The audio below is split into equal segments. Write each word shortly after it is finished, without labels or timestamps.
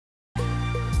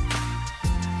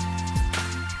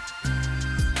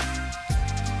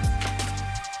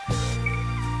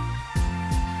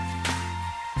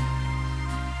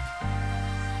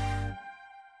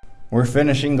We're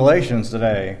finishing Galatians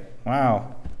today.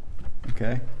 Wow.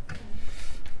 Okay.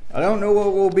 I don't know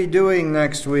what we'll be doing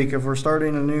next week, if we're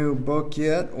starting a new book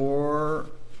yet, or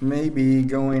maybe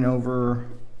going over...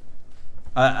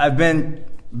 I've been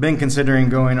considering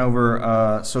going over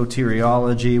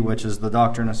soteriology, which is the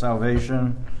doctrine of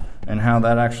salvation, and how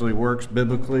that actually works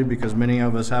biblically, because many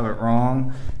of us have it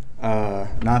wrong.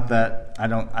 Not that I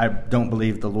don't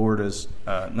believe the Lord is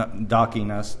docking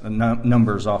us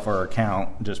numbers off our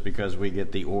account just because we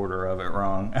get the order of it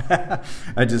wrong.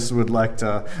 I just would like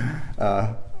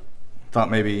to thought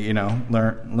maybe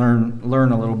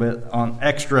learn a little bit on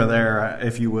extra there,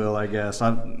 if you will. I guess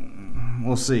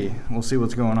we'll see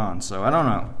what's going on. So I don't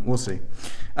know. We'll see.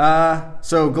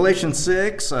 So Galatians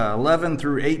 6, 11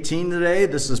 through 18 today.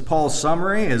 This is Paul's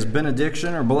summary, his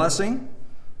benediction or blessing.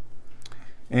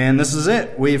 And this is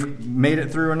it. We've made it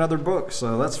through another book,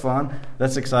 so that's fun.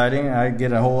 That's exciting. I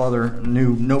get a whole other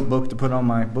new notebook to put on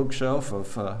my bookshelf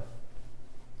of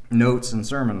notes and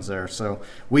sermons there. So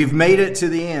we've made it to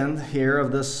the end here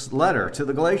of this letter to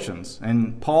the Galatians.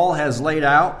 And Paul has laid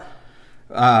out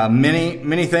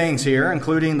many things here,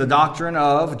 including the doctrine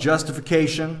of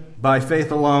justification by faith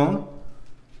alone.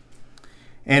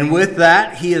 And with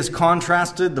that, he has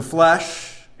contrasted the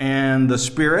flesh and the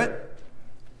spirit,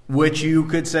 which you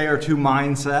could say are two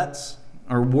mindsets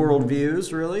or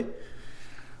worldviews, really.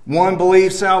 One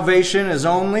believes salvation is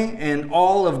only and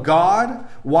all of God,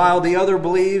 while the other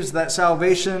believes that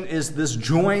salvation is this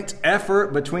joint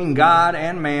effort between God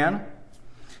and man.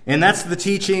 And that's the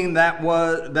teaching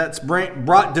that's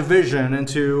brought division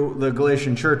into the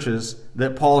Galatian churches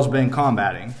that Paul's been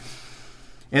combating.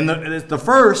 And it's the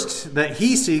first that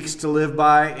he seeks to live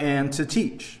by and to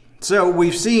teach. So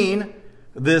we've seen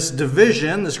this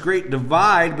division, this great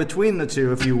divide between the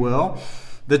two, if you will,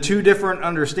 the two different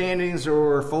understandings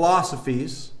or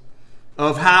philosophies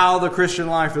of how the Christian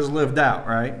life is lived out,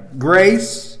 right?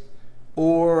 Grace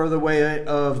or the way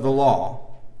of the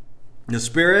law, the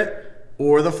spirit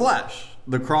or the flesh,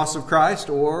 the cross of Christ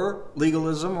or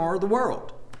legalism or the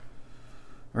world,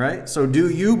 right? So do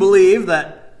you believe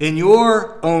that in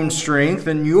your own strength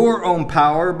and your own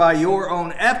power, by your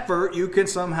own effort, you can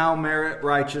somehow merit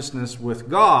righteousness with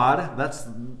God? That's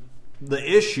the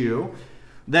issue.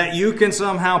 That you can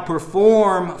somehow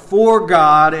perform for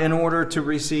God in order to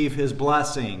receive His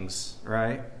blessings,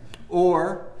 right?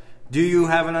 Or do you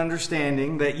have an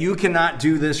understanding that you cannot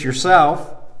do this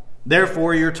yourself,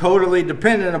 therefore you're totally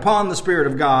dependent upon the Spirit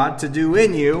of God to do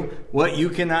in you what you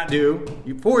cannot do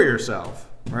for yourself,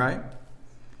 right?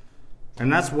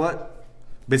 And that's what,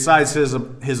 besides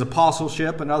his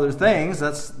apostleship and other things,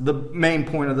 that's the main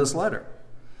point of this letter.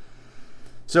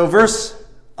 So verse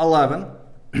 11,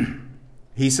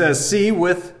 he says, "See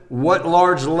with what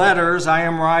large letters I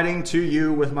am writing to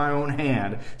you with my own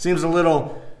hand." Seems a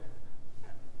little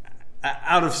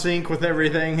out of sync with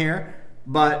everything here,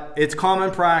 but it's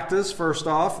common practice, first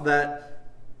off, that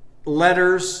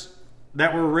letters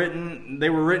that were written, they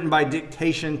were written by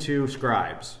dictation to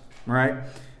scribes, right?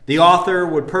 The author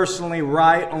would personally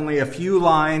write only a few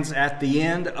lines at the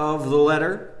end of the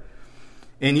letter.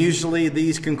 And usually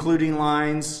these concluding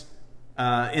lines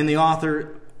in the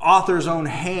author's own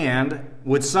hand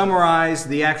would summarize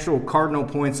the actual cardinal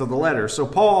points of the letter. So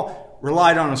Paul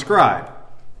relied on a scribe,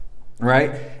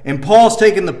 right? And Paul's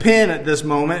taken the pen at this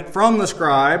moment from the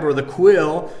scribe or the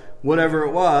quill, whatever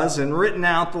it was, and written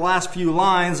out the last few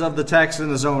lines of the text in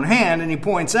his own hand. And he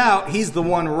points out he's the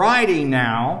one writing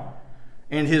now.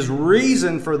 And his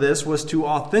reason for this was to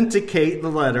authenticate the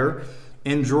letter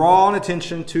and draw an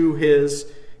attention to his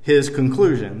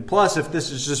conclusion. Plus, if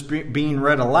this is just being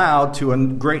read aloud to a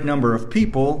great number of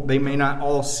people, they may not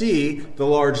all see the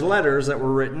large letters that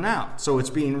were written out. So it's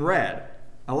being read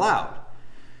aloud.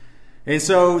 And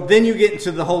so then you get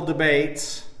into the whole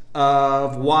debate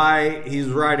of why he's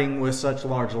writing with such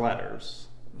large letters.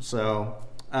 So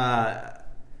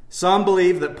some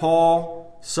believe that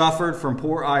Paul suffered from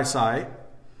poor eyesight.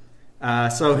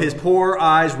 So his poor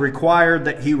eyes required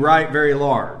that he write very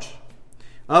large.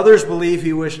 Others believe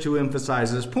he wished to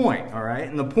emphasize his point, all right?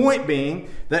 And the point being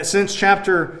that since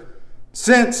chapter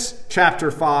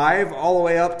 5 all the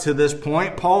way up to this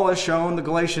point, Paul has shown the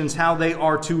Galatians how they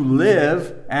are to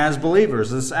live as believers,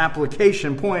 this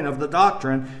application point of the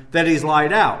doctrine that he's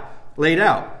laid out.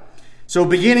 So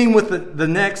beginning with the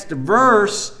next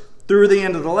verse, through the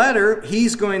end of the letter,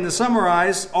 he's going to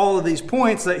summarize all of these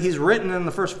points that he's written in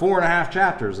the first 4.5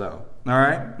 chapters, though. All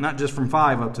right? Not just from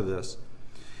 5 up to this.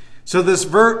 So this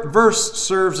verse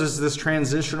serves as this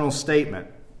transitional statement.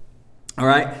 All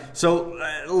right? So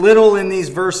little in these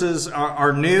verses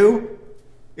are new.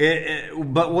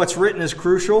 But what's written is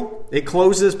crucial. It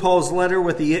closes Paul's letter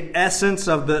with the essence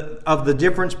of the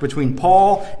difference between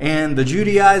Paul and the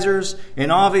Judaizers.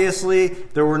 And obviously,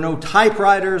 there were no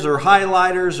typewriters or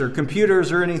highlighters or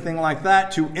computers or anything like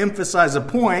that to emphasize a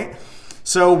point.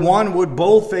 So one would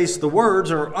boldface the words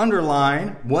or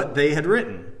underline what they had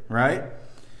written, right?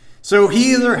 So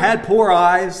he either had poor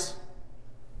eyes,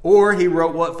 or he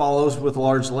wrote what follows with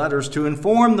large letters to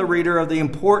inform the reader of the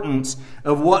importance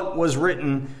of what was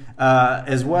written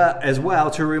as well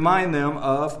to remind them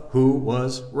of who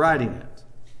was writing it.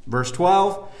 Verse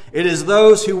 12, it is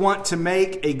those who want to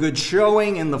make a good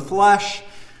showing in the flesh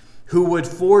who would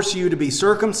force you to be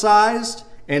circumcised,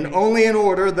 and only in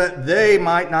order that they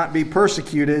might not be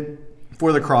persecuted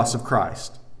for the cross of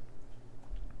Christ.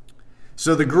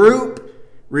 So the group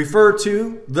referred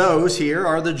to, those here,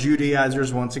 are the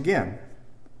Judaizers once again.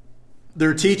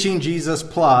 They're teaching Jesus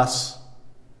plus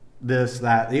this,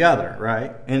 that, the other,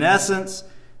 right? In essence,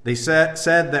 they said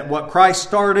that what Christ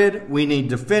started, we need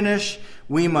to finish.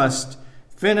 We must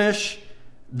finish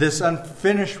this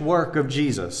unfinished work of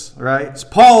Jesus, right?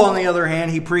 Paul, on the other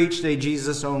hand, he preached a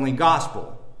Jesus-only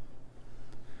gospel.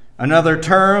 Another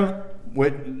term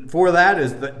for that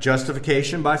is the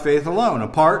justification by faith alone,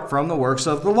 apart from the works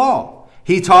of the law.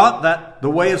 He taught that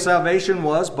the way of salvation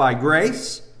was by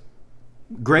grace,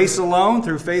 grace alone,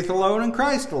 through faith alone, and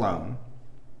Christ alone.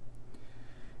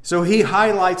 So he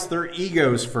highlights their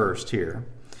egos first here.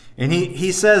 And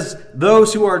he says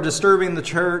those who are disturbing the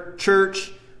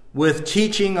church with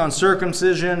teaching on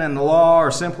circumcision and the law are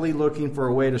simply looking for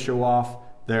a way to show off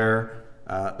their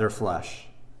flesh.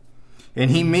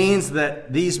 And he means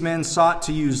that these men sought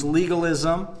to use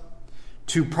legalism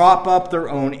to prop up their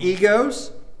own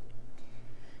egos.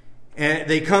 And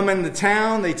they come into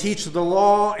town, they teach the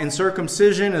law, and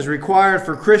circumcision is required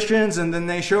for Christians, and then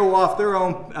they show off their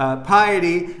own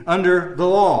piety under the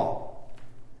law.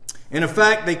 In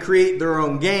effect, they create their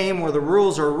own game where the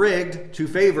rules are rigged to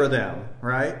favor them,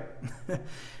 right?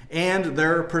 And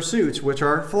their pursuits, which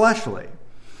are fleshly.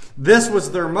 This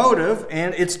was their motive,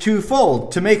 and it's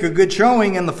twofold: to make a good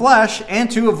showing in the flesh and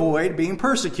to avoid being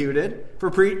persecuted for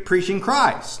preaching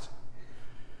Christ.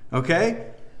 Okay?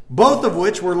 Both of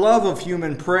which were love of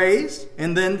human praise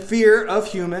and then fear of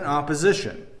human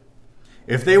opposition.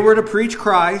 If they were to preach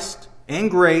Christ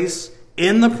and grace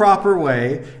in the proper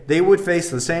way, they would face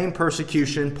the same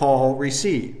persecution Paul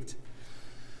received.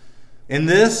 And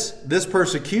this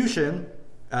persecution,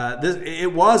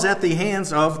 it was at the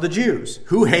hands of the Jews,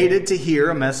 who hated to hear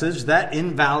a message that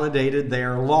invalidated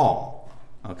their law.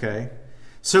 Okay?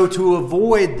 So to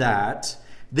avoid that,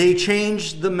 they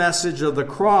changed the message of the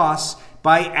cross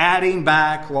by adding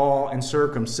back law and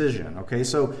circumcision. Okay,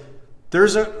 so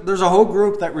there's a whole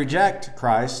group that reject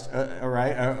Christ, all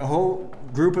right, a whole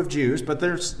group of Jews, but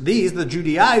there's the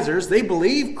Judaizers, they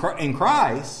believe in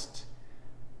Christ,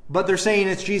 but they're saying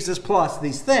it's Jesus plus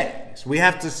these things. We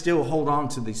have to still hold on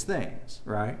to these things,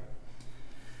 right?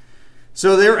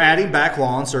 So they're adding back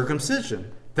law and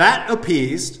circumcision. That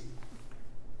appeased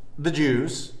the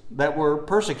Jews that were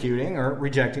persecuting or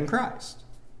rejecting Christ,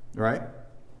 right?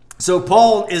 So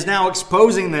Paul is now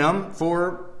exposing them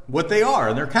for what they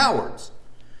are. They're cowards.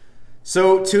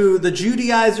 So to the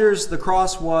Judaizers, the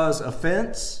cross was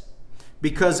offense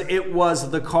because it was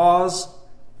the cause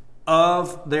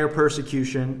of their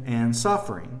persecution and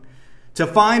suffering. To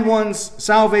find one's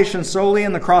salvation solely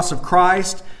in the cross of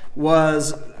Christ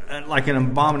was like an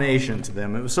abomination to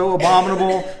them. It was so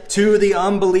abominable to the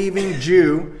unbelieving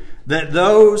Jew that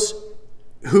those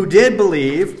who did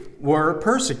believe were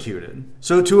persecuted.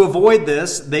 So to avoid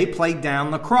this, they played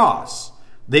down the cross.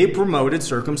 They promoted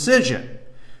circumcision.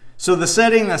 So the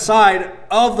setting aside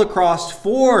of the cross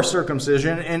for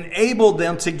circumcision enabled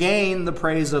them to gain the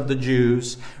praise of the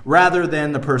Jews rather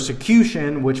than the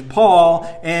persecution which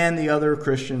Paul and the other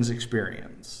Christians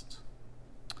experienced.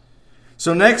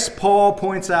 So next, Paul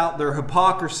points out their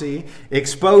hypocrisy,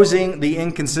 exposing the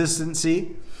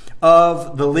inconsistency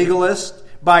of the legalist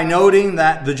by noting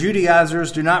that the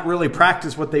Judaizers do not really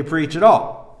practice what they preach at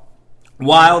all.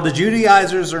 While the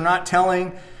Judaizers are not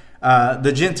telling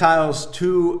the Gentiles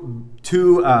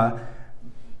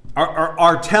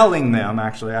are telling them,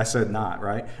 actually, I said not,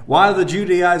 right? While the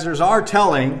Judaizers are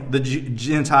telling the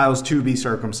Gentiles to be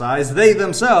circumcised, they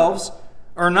themselves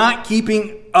are not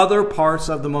keeping other parts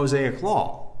of the Mosaic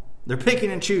law. They're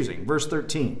picking and choosing. Verse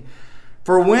 13.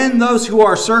 For when those who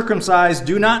are circumcised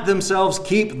do not themselves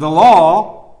keep the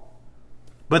law,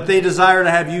 but they desire to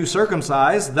have you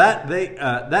circumcised, that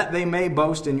they may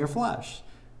boast in your flesh.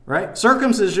 Right?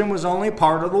 Circumcision was only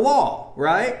part of the law,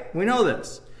 right? We know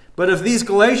this. But if these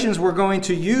Galatians were going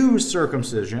to use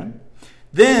circumcision,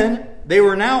 then they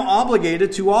were now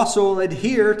obligated to also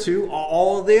adhere to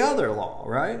all of the other law,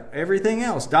 right? Everything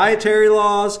else. Dietary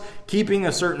laws, keeping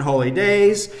of certain holy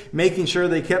days, making sure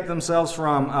they kept themselves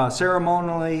from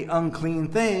ceremonially unclean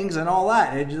things and all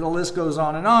that. The list goes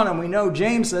on. And we know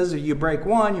James says if you break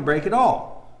one, you break it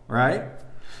all, right?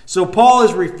 So Paul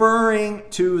is referring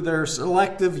to their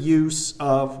selective use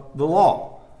of the law.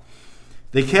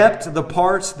 They kept the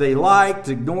parts they liked,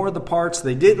 ignored the parts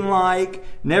they didn't like,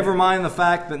 never mind the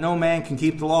fact that no man can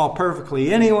keep the law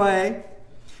perfectly anyway.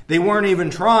 They weren't even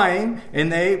trying,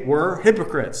 and they were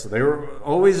hypocrites. They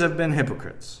always have been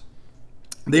hypocrites.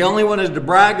 They only wanted to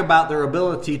brag about their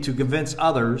ability to convince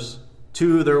others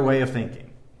to their way of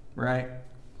thinking, right?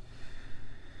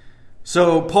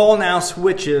 So Paul now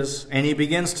switches, and he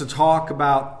begins to talk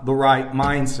about the right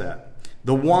mindset.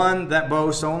 The one that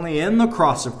boasts only in the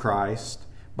cross of Christ,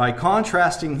 by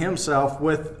contrasting himself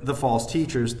with the false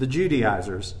teachers, the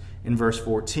Judaizers, in verse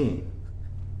 14.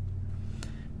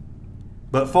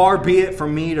 But far be it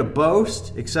from me to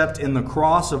boast, except in the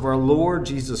cross of our Lord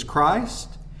Jesus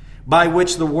Christ, by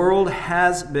which the world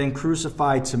has been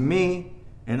crucified to me,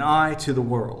 and I to the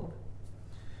world.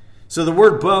 So the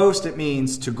word boast, it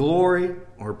means to glory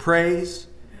or praise.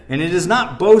 And it is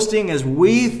not boasting as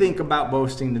we think about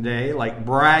boasting today, like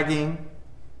bragging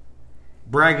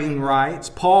rights.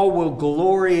 Paul will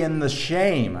glory in the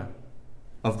shame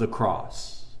of the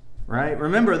cross, right?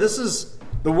 Remember, this is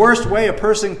the worst way a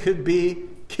person could be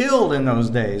killed in those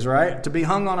days, right? To be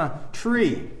hung on a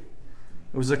tree.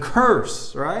 It was a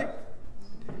curse, right?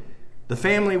 The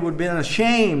family would have been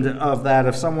ashamed of that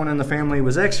if someone in the family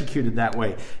was executed that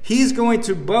way. He's going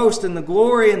to boast in the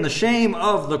glory and the shame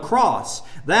of the cross.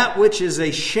 That which is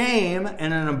a shame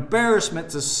and an embarrassment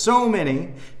to so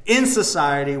many in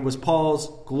society was Paul's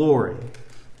glory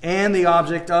and the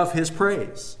object of his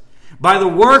praise. By the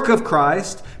work of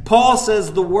Christ, Paul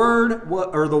says the world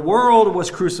was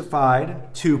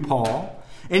crucified to Paul.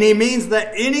 And he means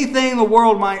that anything the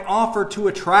world might offer to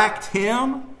attract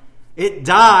him, it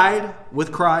died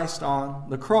with Christ on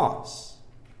the cross.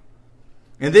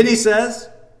 And then he says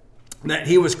that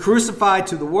he was crucified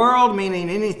to the world, meaning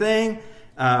anything,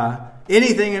 and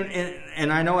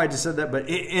I know I just said that, but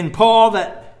in Paul,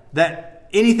 that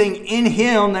anything in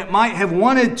him that might have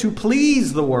wanted to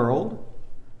please the world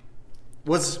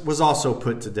was also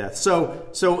put to death.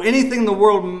 So anything the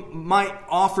world might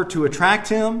offer to attract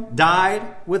him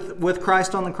died with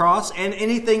Christ on the cross, and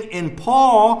anything in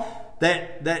Paul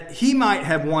that he might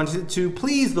have wanted to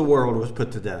please the world was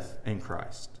put to death in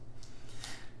Christ.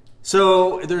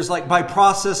 So there's by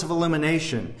process of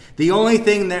elimination. The only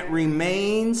thing that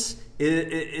remains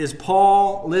is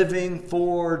Paul living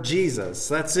for Jesus.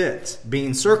 That's it.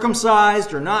 Being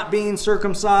circumcised or not being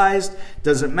circumcised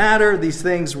doesn't matter. These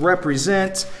things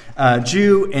represent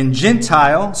Jew and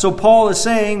Gentile. So Paul is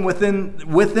saying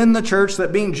within the church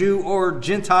that being Jew or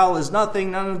Gentile is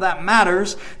nothing. None of that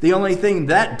matters. The only thing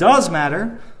that does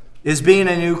matter is being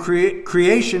a new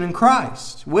creation in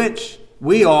Christ, which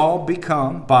we all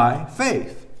become by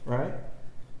faith. Right?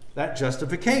 That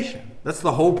justification. That's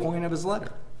the whole point of his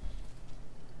letter.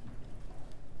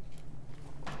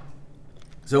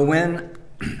 So when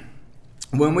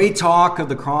we talk of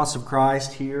the cross of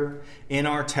Christ here in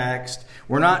our text,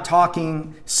 we're not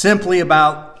talking simply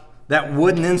about that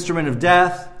wooden instrument of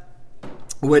death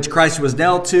which Christ was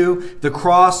nailed to. The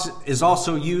cross is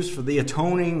also used for the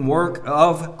atoning work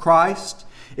of Christ.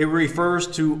 It refers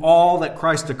to all that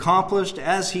Christ accomplished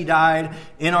as he died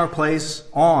in our place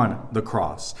on the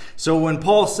cross. So when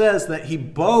Paul says that he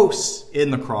boasts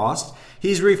in the cross,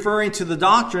 he's referring to the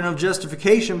doctrine of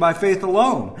justification by faith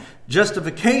alone.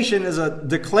 Justification is a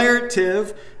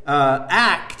declarative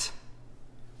act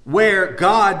where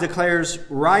God declares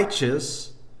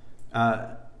righteous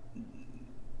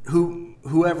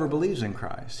whoever believes in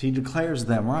Christ. He declares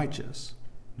them righteous.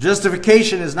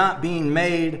 Justification is not being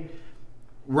made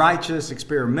righteous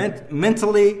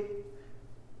experimentally,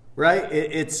 right?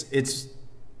 It's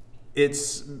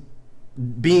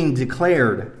being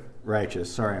declared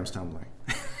righteous. Sorry, I'm stumbling.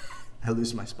 I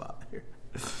lose my spot here.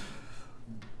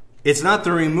 It's not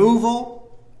the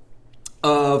removal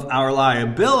of our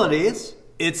liabilities.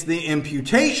 It's the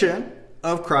imputation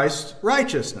of Christ's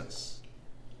righteousness.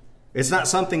 It's not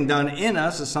something done in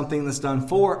us. It's something that's done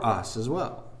for us as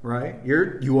well, right?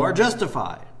 You are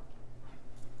justified.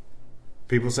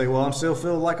 People say, well, I'm still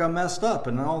feel like I'm messed up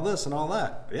and all this and all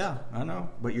that. Yeah, I know.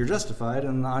 But you're justified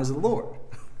in the eyes of the Lord,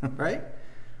 right?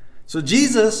 So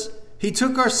Jesus, he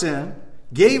took our sin,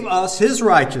 gave us his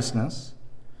righteousness,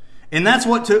 and that's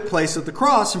what took place at the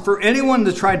cross. And for anyone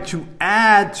to try to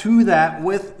add to that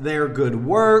with their good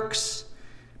works,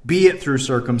 be it through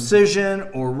circumcision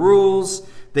or rules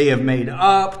they have made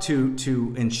up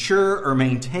to ensure or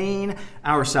maintain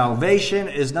our salvation,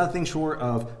 is nothing short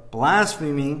of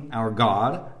blaspheming our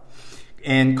God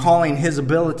and calling his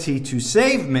ability to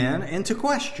save men into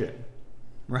question.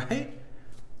 Right?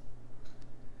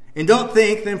 And don't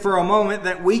think then for a moment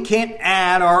that we can't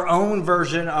add our own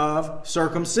version of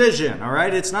circumcision. All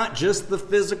right? It's not just the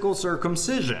physical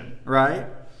circumcision. Right?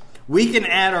 We can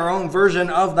add our own version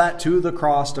of that to the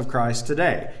cross of Christ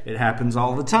today. It happens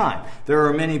all the time. There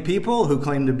are many people who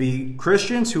claim to be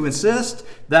Christians who insist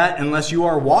that unless you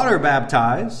are water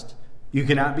baptized, you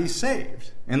cannot be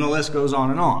saved. And the list goes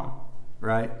on and on,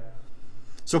 right?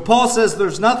 So Paul says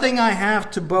there's nothing I have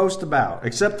to boast about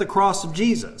except the cross of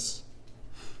Jesus.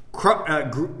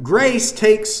 Grace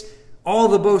takes all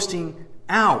the boasting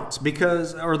out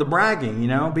or the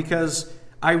bragging, because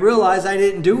I realize I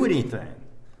didn't do anything.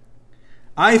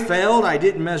 I failed. I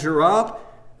didn't measure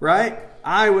up, right?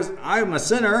 I'm a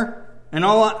sinner, and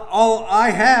all I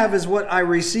have is what I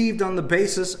received on the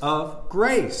basis of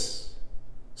grace.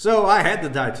 So I had to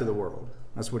die to the world.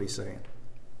 That's what he's saying.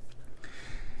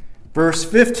 Verse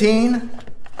 15,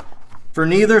 for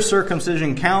neither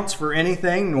circumcision counts for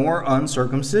anything nor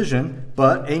uncircumcision,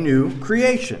 but a new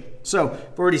creation. So,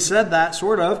 I've already said that,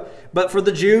 sort of. But for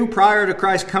the Jew, prior to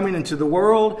Christ coming into the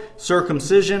world,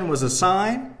 circumcision was a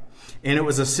sign. And it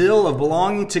was a seal of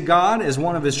belonging to God as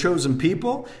one of his chosen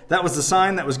people. That was the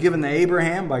sign that was given to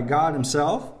Abraham by God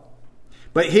himself.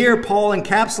 But here Paul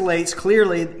encapsulates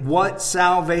clearly what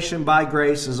salvation by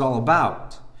grace is all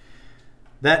about.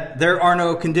 That there are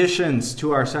no conditions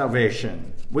to our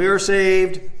salvation. We are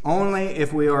saved only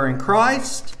if we are in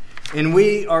Christ. And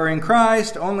we are in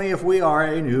Christ only if we are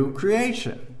a new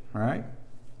creation. Right?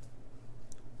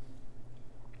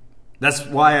 That's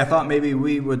why I thought maybe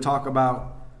we would talk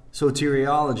about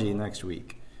soteriology next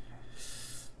week.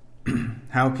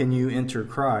 How can you enter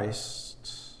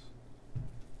Christ?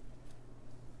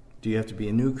 Do you have to be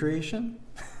a new creation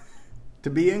to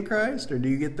be in Christ? Or do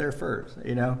you get there first?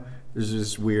 There's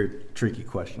just weird, tricky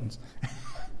questions.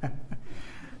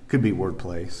 Could be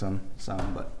wordplay, some,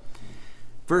 but.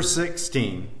 Verse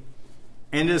 16.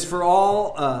 And as for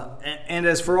all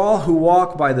who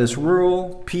walk by this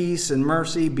rule, peace and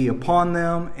mercy be upon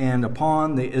them and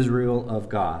upon the Israel of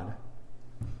God.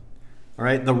 All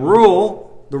right, the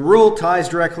rule ties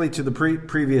directly to the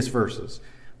previous verses.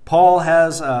 Paul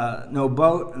has no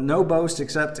boast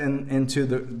except into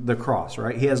the cross,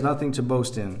 right? He has nothing to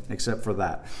boast in except for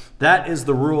that. That is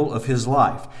the rule of his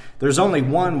life. There's only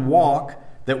one walk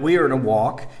that we are to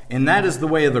walk, and that is the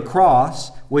way of the cross,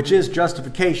 which is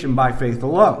justification by faith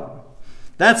alone.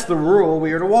 That's the rule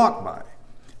we are to walk by.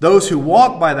 Those who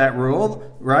walk by that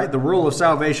rule, right, the rule of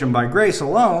salvation by grace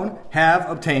alone, have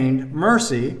obtained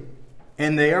mercy,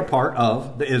 and they are part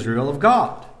of the Israel of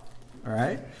God. All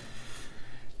right?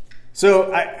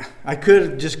 So I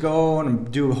could just go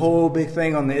and do a whole big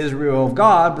thing on the Israel of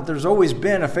God, but there's always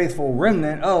been a faithful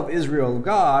remnant of Israel of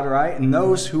God, right? And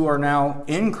those who are now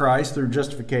in Christ through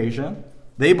justification,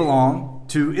 they belong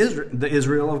to the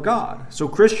Israel of God. So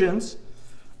Christians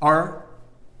are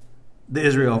the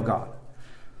Israel of God.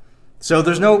 So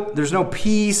there's no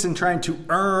peace in trying to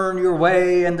earn your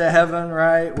way into heaven,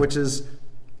 right? Which is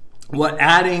what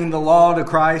adding the law to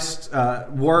Christ's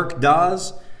work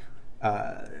does.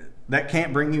 That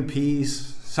can't bring you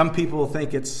peace. Some people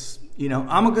think it's,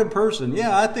 I'm a good person.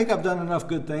 Yeah, I think I've done enough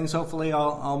good things. Hopefully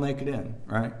I'll make it in,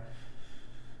 right?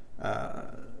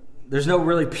 There's no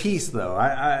really peace, though.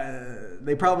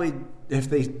 They probably, if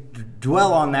they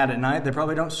dwell on that at night, they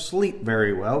probably don't sleep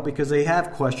very well because they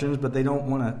have questions, but they don't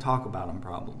want to talk about them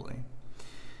probably.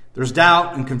 There's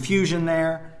doubt and confusion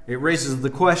there. It raises the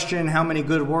question, how many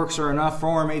good works are enough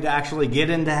for me to actually get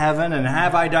into heaven? And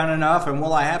have I done enough? And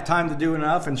will I have time to do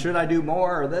enough? And should I do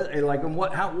more? Or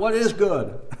what is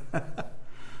good?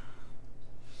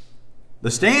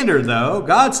 The standard, though,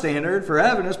 God's standard for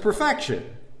heaven is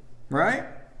perfection. Right?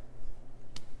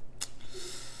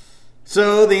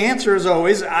 So the answer is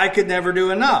always, I could never do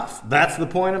enough. That's the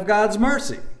point of God's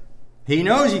mercy. He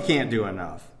knows you can't do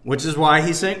enough. Which is why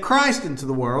he sent Christ into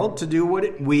the world to do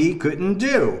what we couldn't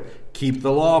do. Keep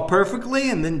the law perfectly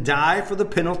and then die for the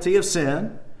penalty of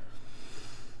sin.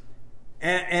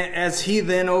 As he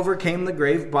then overcame the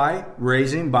grave by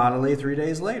raising bodily 3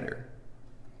 days later.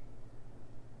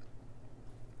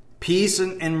 Peace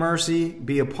and mercy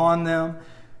be upon them.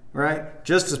 Right?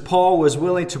 Just as Paul was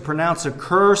willing to pronounce a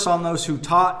curse on those who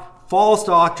taught false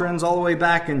doctrines all the way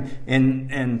back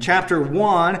in chapter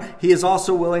 1, he is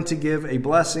also willing to give a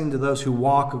blessing to those who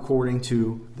walk according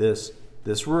to this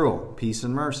this rule, peace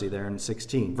and mercy, there in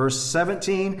 16. Verse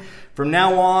 17, from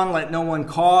now on, let no one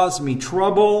cause me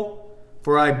trouble,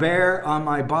 for I bear on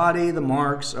my body the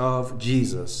marks of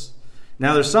Jesus.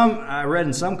 Now, I read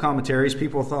in some commentaries,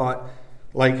 people thought,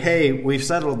 like, hey, we've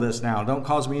settled this now. Don't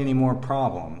cause me any more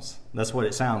problems. That's what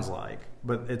it sounds like.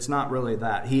 But it's not really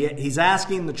that. He's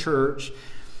asking the church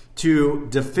to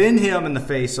defend him in the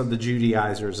face of the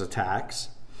Judaizers' attacks.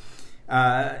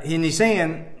 And he's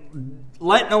saying,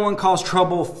 let no one cause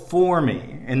trouble for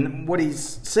me. And what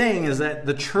he's saying is that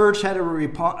the church had a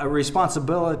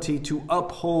responsibility to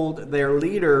uphold their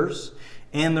leaders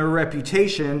and their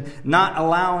reputation, not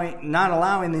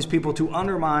allowing these people to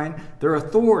undermine their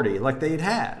authority like they'd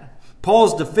had.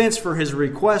 Paul's defense for his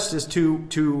request is to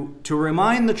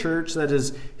remind the church that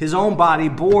his own body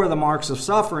bore the marks of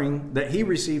suffering that he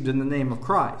received in the name of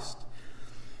Christ.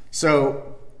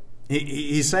 So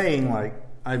he's saying, like,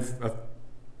 I've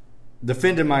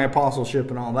defended my apostleship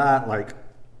and all that. Like,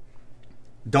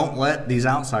 don't let these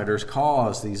outsiders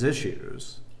cause these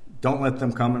issues. Don't let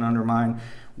them come and undermine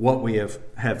what we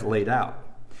have laid out.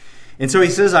 And so he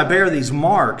says, I bear these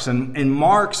marks. And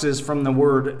marks is from the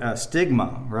word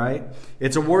stigma, right?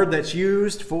 It's a word that's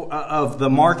used of the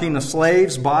marking of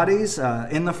slaves' bodies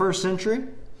in the first century.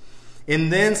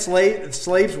 And then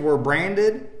slaves were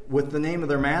branded with the name of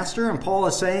their master. And Paul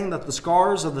is saying that the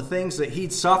scars of the things that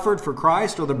he'd suffered for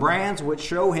Christ are the brands which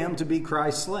show him to be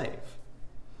Christ's slave.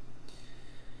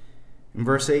 In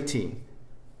verse 18,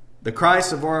 the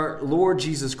Christ of our Lord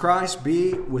Jesus Christ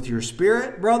be with your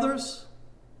spirit, brothers.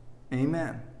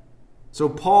 Amen. So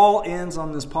Paul ends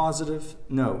on this positive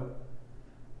note.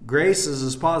 Grace is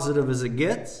as positive as it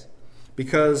gets,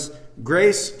 because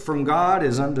grace from God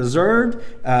is undeserved,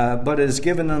 but is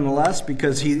given nonetheless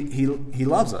because He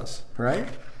loves us, right?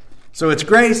 So it's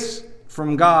grace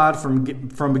from God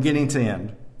from beginning to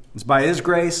end. It's by His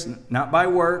grace, not by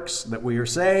works, that we are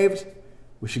saved.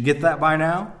 We should get that by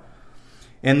now.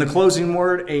 And the closing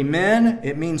word, amen,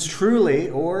 it means truly,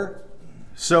 or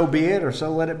so be it, or so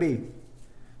let it be.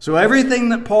 So everything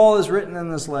that Paul has written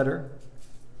in this letter,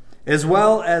 as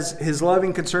well as his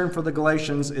loving concern for the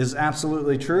Galatians, is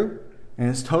absolutely true, and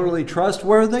it's totally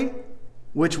trustworthy,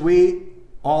 which we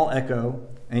all echo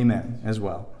amen as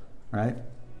well, right?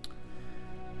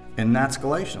 And that's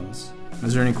Galatians.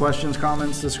 Is there any questions,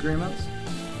 comments, disagreements?